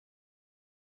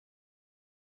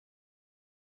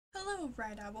Hello,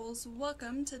 Ride Owls!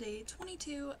 Welcome to day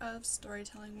 22 of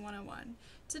Storytelling 101.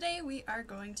 Today we are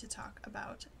going to talk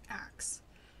about acts.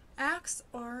 Acts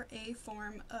are a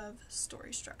form of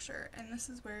story structure, and this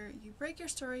is where you break your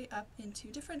story up into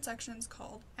different sections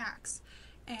called acts,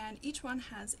 and each one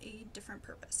has a different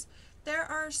purpose. There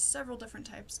are several different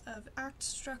types of act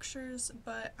structures,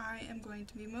 but I am going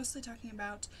to be mostly talking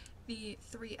about the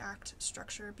 3-act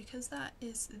structure because that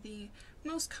is the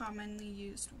most commonly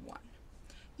used one.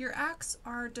 Your acts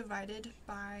are divided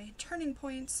by turning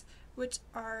points, which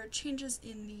are changes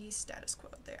in the status quo.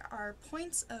 They are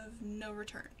points of no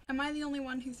return. Am I the only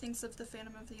one who thinks of the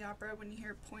Phantom of the Opera when you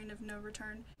hear point of no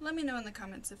return? Let me know in the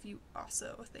comments if you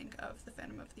also think of the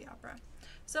Phantom of the Opera.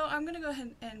 So I'm going to go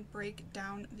ahead and break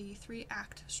down the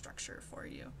 3-act structure for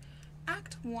you.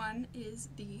 Act 1 is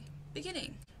the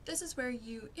beginning. This is where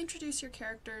you introduce your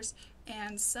characters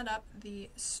and set up the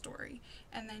story,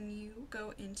 and then you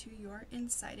go into your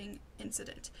inciting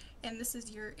incident. And this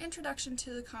is your introduction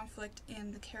to the conflict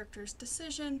and the character's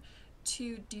decision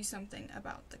to do something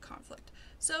about the conflict.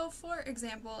 So, for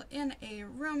example, in a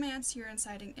romance, your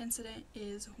inciting incident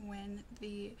is when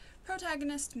the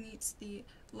protagonist meets the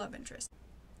love interest.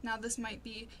 Now, this might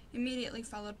be immediately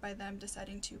followed by them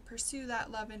deciding to pursue that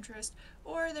love interest,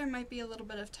 or there might be a little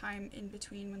bit of time in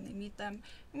between when they meet them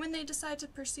and when they decide to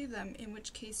pursue them, in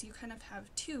which case you kind of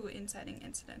have 2 inciting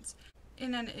incidents.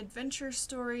 In an adventure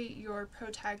story, your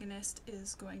protagonist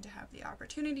is going to have the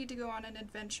opportunity to go on an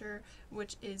adventure,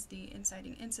 which is the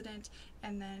inciting incident,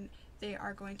 and then they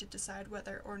are going to decide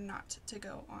whether or not to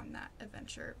go on that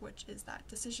adventure, which is that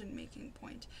decision-making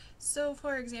point. So,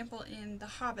 for example, in The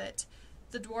Hobbit,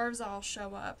 the dwarves all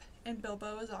show up, and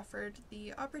Bilbo is offered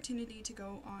the opportunity to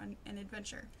go on an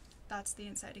adventure. That's the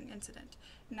inciting incident.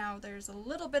 Now, there's a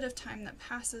little bit of time that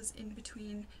passes in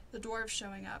between the dwarves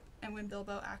showing up and when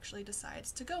Bilbo actually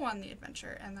decides to go on the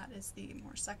adventure, and that is the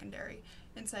more secondary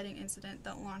inciting incident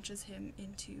that launches him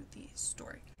into the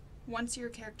story. Once your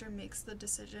character makes the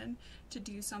decision to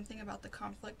do something about the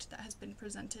conflict that has been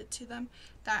presented to them,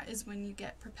 that is when you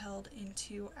get propelled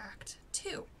into Act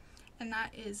 2. And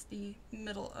that is the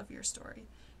middle of your story.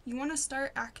 You want to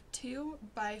start Act 2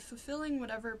 by fulfilling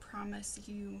whatever promise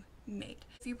you made.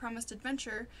 If you promised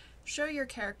adventure, show your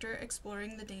character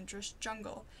exploring the dangerous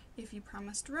jungle. If you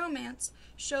promised romance,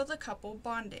 show the couple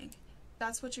bonding.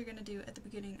 That's what you're going to do at the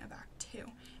beginning of Act 2.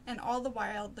 And all the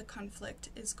while, the conflict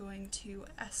is going to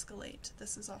escalate.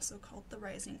 This is also called the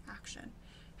rising action.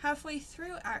 Halfway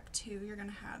through Act 2, you're going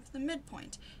to have the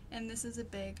midpoint, and this is a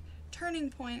big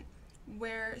turning point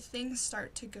where things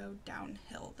start to go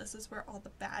downhill. This is where all the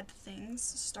bad things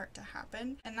start to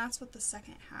happen, and that's what the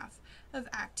second half of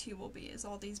Act 2 will be, is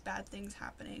all these bad things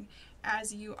happening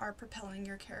as you are propelling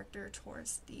your character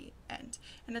towards the end.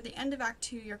 And at the end of Act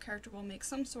 2, your character will make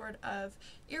some sort of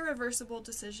irreversible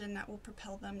decision that will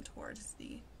propel them towards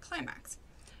the climax.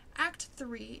 Act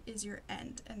 3 is your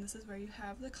end, and this is where you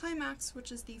have the climax,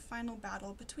 which is the final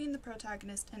battle between the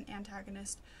protagonist and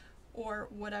antagonist, or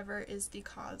whatever is the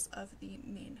cause of the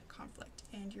main conflict,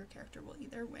 and your character will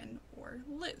either win or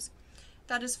lose.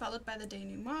 That is followed by the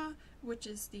denouement, which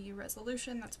is the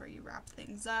resolution. That's where you wrap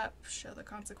things up, show the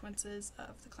consequences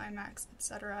of the climax,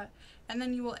 etc., and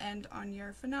then you will end on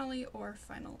your finale or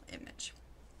final image.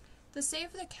 The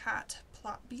Save the Cat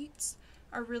plot beats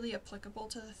are really applicable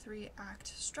to the 3-act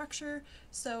structure,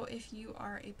 so if you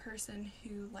are a person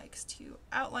who likes to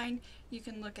outline, you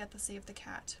can look at the Save the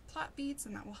Cat plot beats,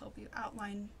 and that will help you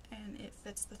outline, and it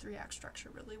fits the 3-act structure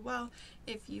really well.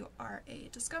 If you are a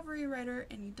discovery writer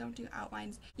and you don't do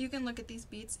outlines, you can look at these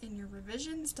beats in your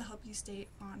revisions to help you stay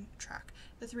on track.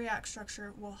 The 3-act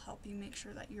structure will help you make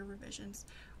sure that your revisions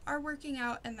are working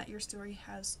out and that your story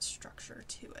has structure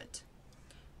to it.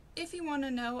 If you want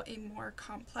to know a more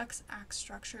complex act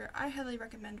structure, I highly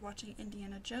recommend watching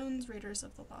Indiana Jones, Raiders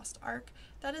of the Lost Ark.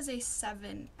 That is a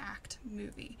 7-act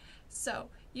movie. So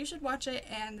you should watch it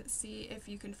and see if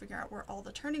you can figure out where all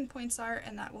the turning points are,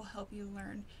 and that will help you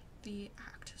learn the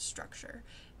act structure.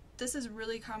 This is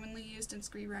really commonly used in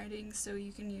screenwriting, so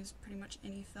you can use pretty much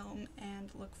any film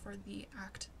and look for the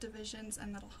act divisions,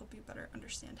 and that'll help you better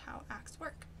understand how acts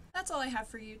work. That's all I have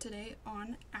for you today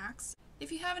on acts.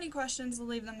 If you have any questions,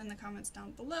 leave them in the comments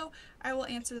down below. I will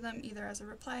answer them either as a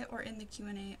reply or in the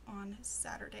Q&A on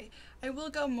Saturday. I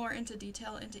will go more into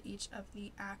detail into each of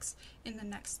the acts in the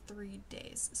next 3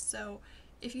 days. So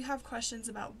if you have questions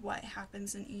about what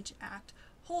happens in each act,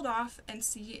 hold off and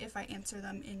see if I answer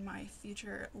them in my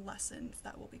future lessons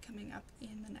that will be coming up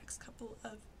in the next couple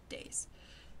of days.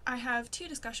 I have 2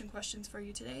 discussion questions for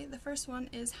you today. The first one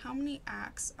is, how many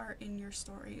acts are in your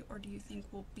story, or do you think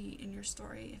will be in your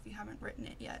story if you haven't written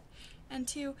it yet? And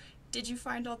 2, Did you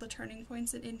find all the turning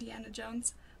points in Indiana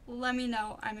Jones? Let me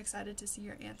know. I'm excited to see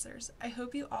your answers. I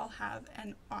hope you all have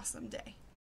an awesome day.